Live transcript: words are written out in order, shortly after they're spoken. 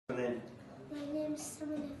name? My name is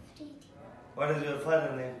Samin Afridi. What is your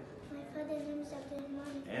father's name? My father's name is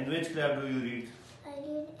Eqbal. And which club do you read? I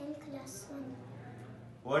read in class 1.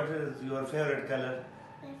 What is your favorite color?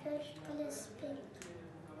 My favorite color is pink.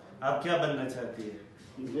 آپ کیا بننا چاہتی ہے؟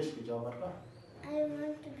 English کی job کرنا. I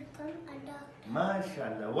want to become a doctor.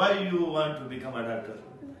 MashaAllah. Why you want to become a doctor?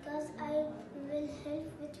 Because I will help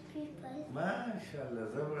with people. MashaAllah.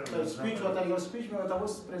 زبردست. Speech ہوتا ہے, اسپیچ میں ہوتا ہے,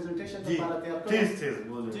 اس پریزنٹیشن جی, کا بارے میں تیز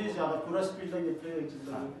بولو. جی اگر پورا اسپیچ لیں گے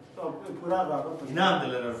تو پورا رابط انعام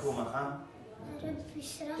دل رکھو مقام. رب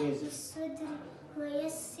اشرح لي صدري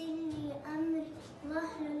ويسر لي أمري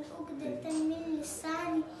واحلل عقدة من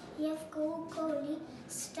لساني يفقهوا قولي.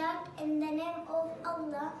 Start in the name of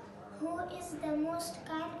Allah, who is the most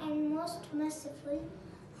kind and most merciful,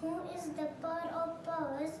 who is the power of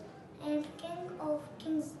powers and king of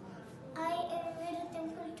kings. I am very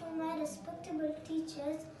thankful to my respectable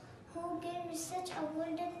teachers who gave me such a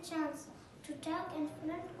golden chance to talk in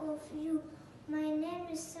front of you. My name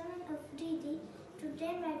is Samin Afridi.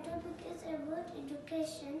 Today my topic is about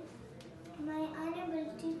education. My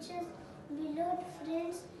honorable teachers, beloved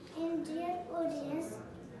friends and dear audience,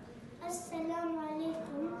 Assalamu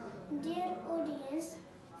alaikum. Dear audience,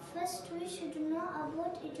 first we should know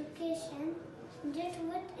about education. That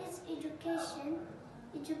what is education?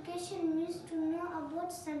 Education means to know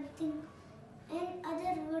about something. In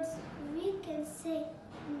other words, we can say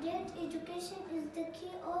that education is the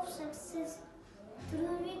key of success.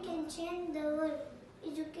 Through we can change the world.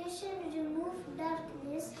 Education removes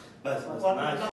darkness. بس